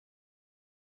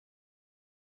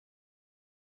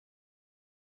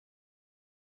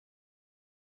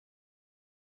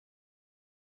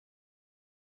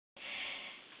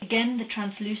Again the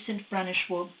translucent brownish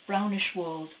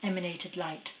walls emanated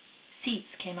light.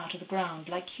 Seats came out of the ground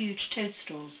like huge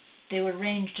toadstools. They were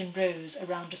arranged in rows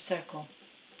around a circle,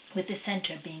 with the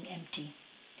centre being empty.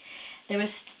 There were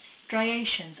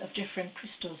striations of different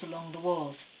crystals along the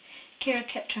walls. Kira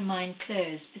kept her mind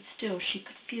closed, but still she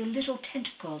could feel little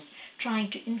tentacles trying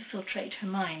to infiltrate her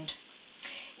mind.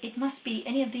 It must be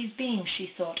any of these beings, she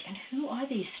thought, and who are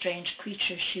these strange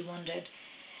creatures, she wondered.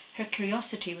 Her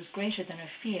curiosity was greater than her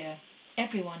fear.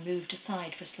 Everyone moved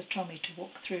aside for Slatromi to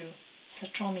walk through.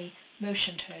 Slatromi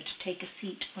motioned her to take a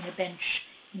seat on a bench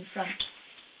in front.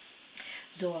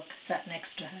 Zork sat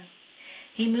next to her.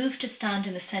 He moved to stand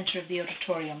in the centre of the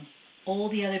auditorium. All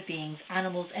the other beings,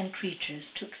 animals and creatures,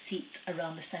 took seats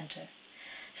around the centre.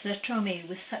 Slatromi,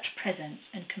 with such presence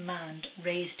and command,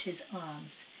 raised his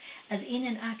arms. As in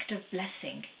an act of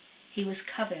blessing, he was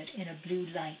covered in a blue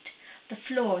light. The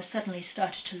floor suddenly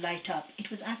started to light up. It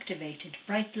was activated.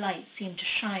 Bright light seemed to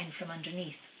shine from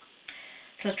underneath.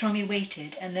 Slatromi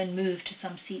waited and then moved to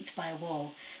some seats by a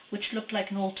wall, which looked like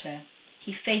an altar.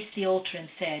 He faced the altar and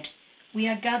said, "We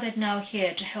are gathered now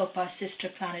here to help our sister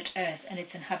planet Earth and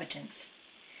its inhabitants."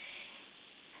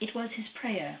 It was his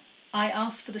prayer. "I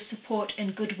ask for the support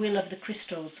and goodwill of the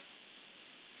crystals."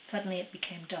 Suddenly it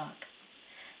became dark.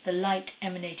 The light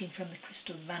emanating from the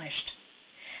crystals vanished.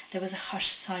 There was a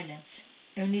hushed silence.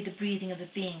 Only the breathing of the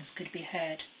beings could be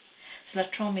heard.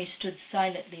 Slatromi stood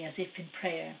silently as if in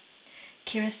prayer.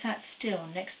 Kira sat still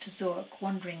next to Zork,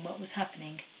 wondering what was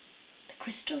happening. The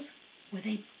crystals? Were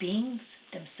they beings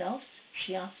themselves?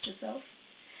 She asked herself.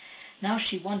 Now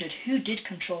she wondered who did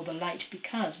control the light,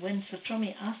 because when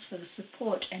Slatromi asked for the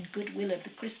support and goodwill of the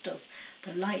crystals,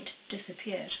 the light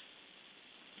disappeared.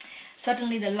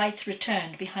 Suddenly the lights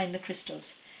returned behind the crystals.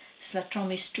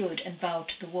 Slatromi stood and bowed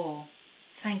to the wall.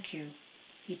 "Thank you."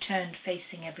 He turned,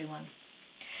 facing everyone.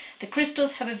 "The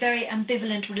crystals have a very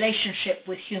ambivalent relationship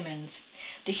with humans.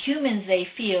 The humans, they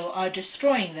feel, are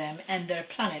destroying them and their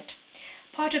planet.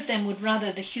 Part of them would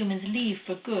rather the humans leave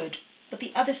for good, but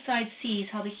the other side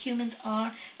sees how the humans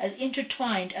are as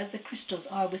intertwined as the crystals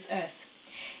are with Earth.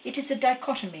 It is a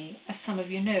dichotomy, as some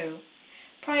of you know.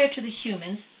 Prior to the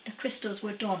humans, the crystals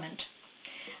were dormant.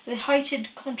 The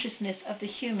heightened consciousness of the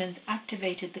humans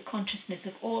activated the consciousness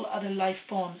of all other life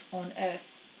forms on Earth.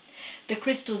 The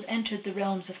crystals entered the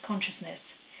realms of consciousness.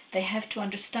 They have to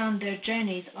understand their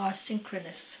journeys are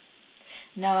synchronous.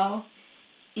 Now,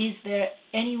 is there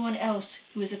anyone else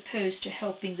who is opposed to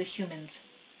helping the humans?"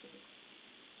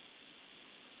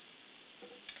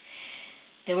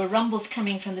 There were rumbles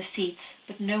coming from the seats,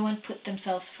 but no one put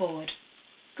themselves forward.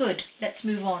 "Good, let's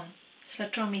move on."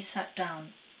 Slatromi sat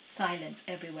down. Silence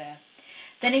everywhere.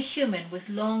 Then a human with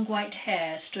long white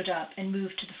hair stood up and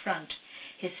moved to the front.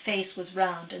 His face was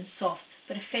round and soft,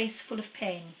 but a face full of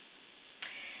pain,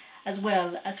 as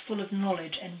well as full of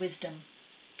knowledge and wisdom.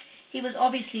 He was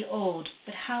obviously old,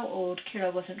 but how old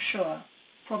Kira wasn't sure.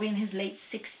 Probably in his late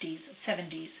 60s,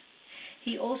 70s.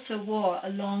 He also wore a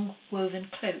long woven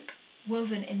cloak,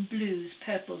 woven in blues,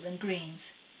 purples and greens.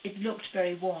 It looked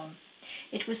very warm.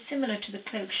 It was similar to the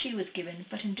cloak she was given,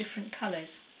 but in different colours.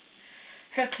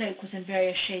 Her cloak was in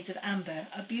various shades of amber,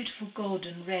 a beautiful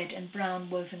golden, red and brown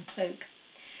woven cloak.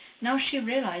 Now she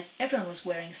realized everyone was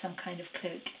wearing some kind of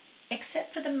cloak,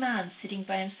 except for the man sitting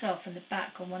by himself in the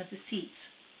back on one of the seats.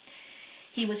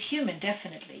 He was human,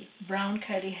 definitely. Brown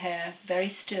curly hair,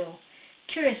 very still.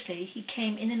 Curiously, he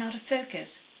came in and out of focus.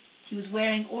 He was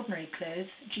wearing ordinary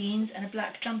clothes, jeans and a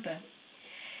black jumper.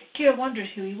 Kira wondered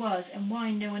who he was and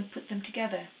why no one put them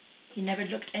together. He never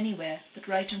looked anywhere but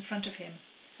right in front of him,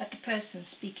 at the person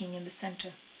speaking in the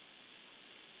centre.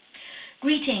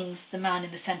 "Greetings," the man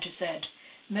in the centre said.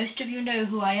 "Most of you know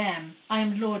who I am. I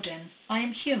am Lorden. I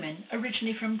am human,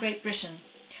 originally from Great Britain.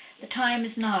 The time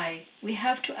is nigh. We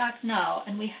have to act now,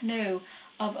 and we know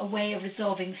of a way of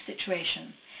resolving the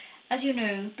situation. As you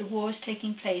know, the wars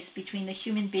taking place between the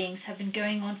human beings have been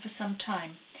going on for some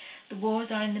time. The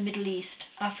wars are in the Middle East,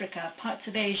 Africa, parts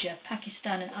of Asia,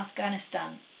 Pakistan and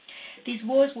Afghanistan. These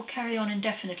wars will carry on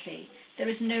indefinitely. There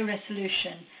is no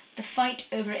resolution. The fight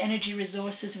over energy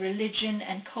resources, religion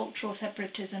and cultural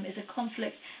separatism is a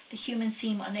conflict the humans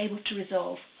seem unable to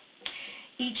resolve.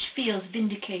 Each feels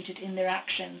vindicated in their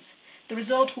actions. The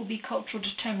result will be cultural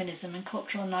determinism and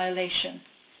cultural annihilation.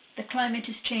 The climate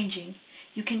is changing.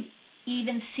 You can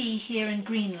even see here in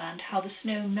Greenland how the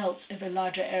snow melts over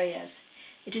larger areas.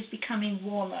 It is becoming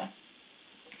warmer.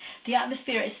 The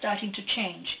atmosphere is starting to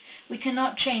change. We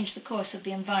cannot change the course of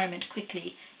the environment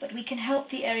quickly, but we can help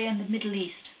the area in the Middle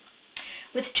East.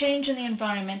 With change in the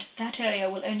environment, that area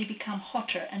will only become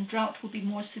hotter and drought will be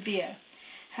more severe.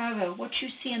 However, what you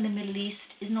see in the Middle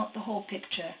East is not the whole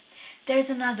picture. There is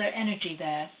another energy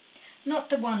there, not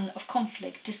the one of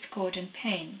conflict, discord and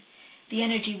pain, the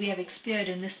energy we have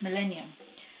experienced in this millennium.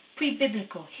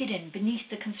 Pre-biblical, hidden beneath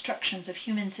the constructions of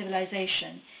human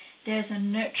civilization, there is a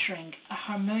nurturing, a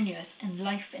harmonious and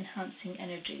life-enhancing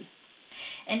energy.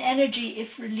 An energy,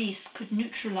 if released, could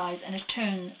neutralize and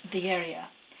atone the area.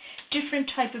 Different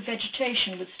type of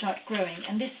vegetation would start growing,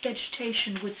 and this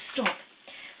vegetation would stop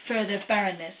further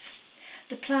barrenness.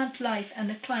 The plant life and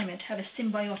the climate have a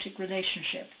symbiotic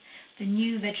relationship. The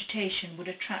new vegetation would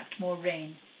attract more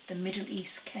rain. The Middle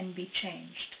East can be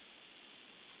changed.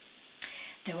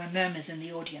 There were murmurs in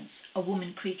the audience. A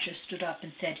woman creature stood up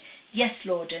and said, "Yes,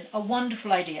 Lorden, a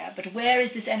wonderful idea, but where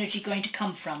is this energy going to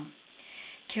come from?"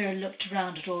 Kira looked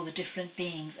around at all the different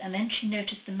beings, and then she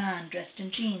noticed the man dressed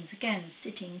in jeans again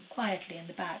sitting quietly in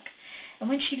the back. And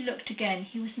when she looked again,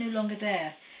 he was no longer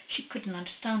there. She couldn't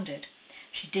understand it.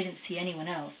 She didn't see anyone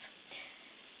else.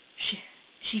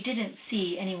 She didn't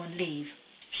see anyone leave.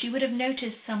 She would have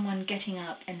noticed someone getting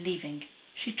up and leaving.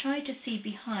 She tried to see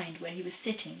behind where he was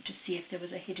sitting to see if there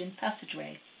was a hidden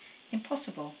passageway.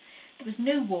 Impossible. There was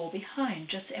no wall behind,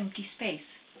 just empty space.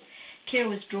 Kira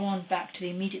was drawn back to the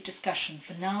immediate discussion,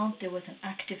 for now there was an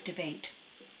active debate.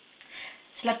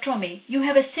 "Slatromi, you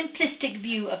have a simplistic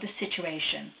view of the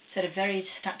situation," said a very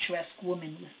statuesque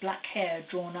woman with black hair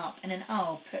drawn up and an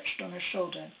owl perched on her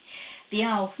shoulder. The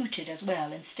owl hooted as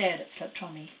well and stared at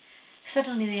Slatromi.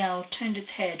 Suddenly the owl turned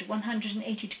its head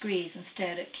 180 degrees and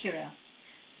stared at Kira.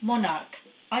 "Monarch,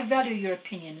 I value your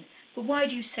opinion, but why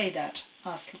do you say that?"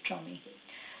 asked Slatromi.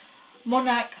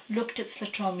 Monarch looked at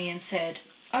Slatromi and said,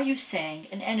 "Are you saying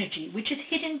an energy which is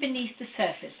hidden beneath the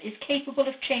surface is capable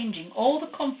of changing all the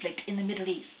conflict in the Middle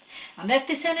East, and that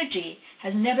this energy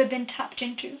has never been tapped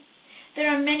into? There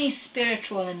are many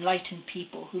spiritual enlightened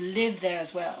people who live there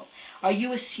as well. Are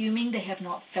you assuming they have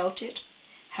not felt it?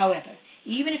 However,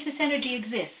 even if this energy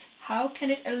exists, how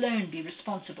can it alone be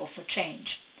responsible for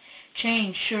change?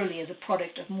 Change surely is a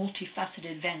product of multifaceted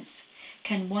events.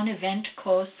 Can one event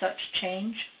cause such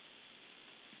change?"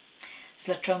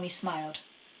 Slatromi smiled.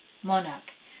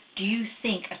 "Monarch, do you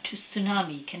think a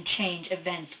tsunami can change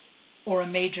events or a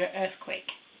major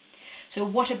earthquake? So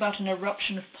what about an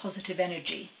eruption of positive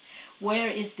energy? Where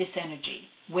is this energy?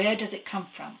 Where does it come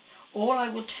from? All I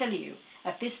will tell you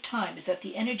at this time is that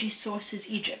the energy source is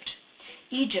Egypt.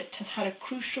 Egypt has had a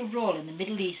crucial role in the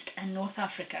Middle East and North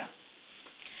Africa."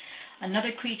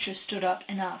 Another creature stood up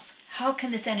and asked, "How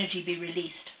can this energy be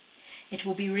released?" "It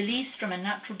will be released from a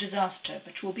natural disaster,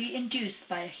 but will be induced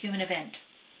by a human event."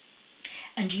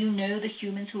 "And you know the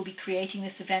humans who will be creating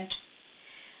this event?"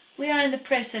 "We are in the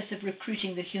process of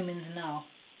recruiting the humans now."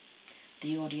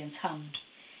 The audience hummed.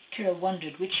 Kira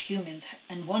wondered which humans,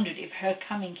 and wondered if her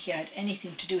coming here had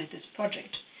anything to do with this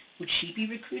project. Would she be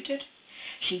recruited?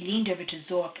 She leaned over to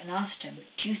Zork and asked him,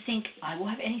 "Do you think I will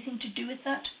have anything to do with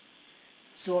that?"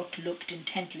 Zork looked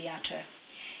intently at her.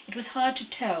 It was hard to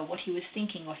tell what he was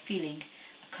thinking or feeling.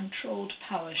 A controlled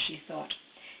power, she thought.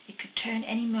 It could turn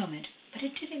any moment, but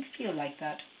it didn't feel like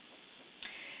that.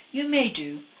 "You may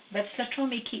do, but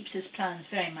Slatromi keeps his plans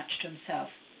very much to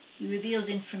himself. He reveals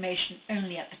information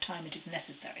only at the time it is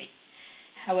necessary.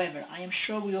 However, I am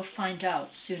sure we will find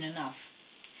out soon enough."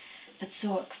 "But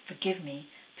Zork, forgive me,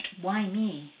 but why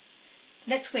me?"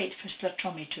 "Let's wait for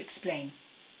Slatromi to explain."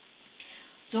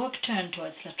 Zork turned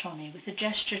towards Slatromi with a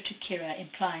gesture to Kira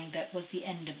implying that was the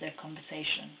end of their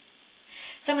conversation.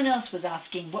 Someone else was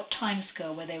asking what time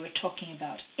scale were they were talking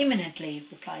about. "Imminently,"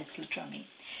 replied Slatromi.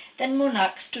 Then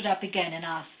Monarch stood up again and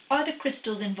asked, "Are the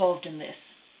crystals involved in this?"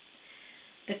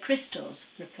 "The crystals,"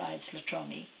 replied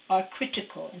Slatromi, "are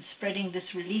critical in spreading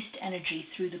this released energy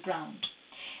through the ground.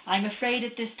 I'm afraid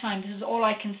at this time this is all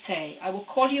I can say. I will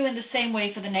call you in the same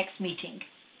way for the next meeting."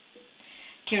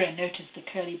 Kira noticed the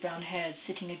curly brown hairs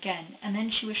sitting again, and then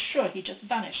she was sure he just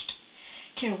vanished.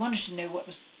 Kira wanted to know what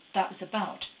that was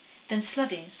about. Then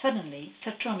suddenly,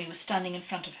 Slatromi was standing in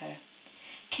front of her.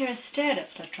 Kira stared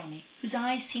at Slatromi, whose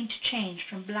eyes seemed to change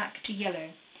from black to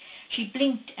yellow. She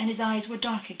blinked, and his eyes were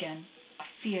dark again. A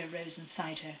fear rose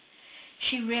inside her.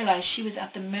 She realized she was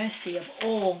at the mercy of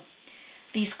all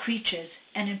these creatures,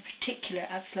 and in particular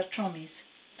at Slatromi's,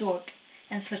 Zork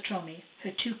and Slatromi,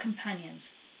 her two companions,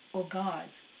 or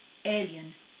guards,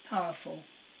 alien, powerful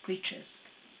creatures.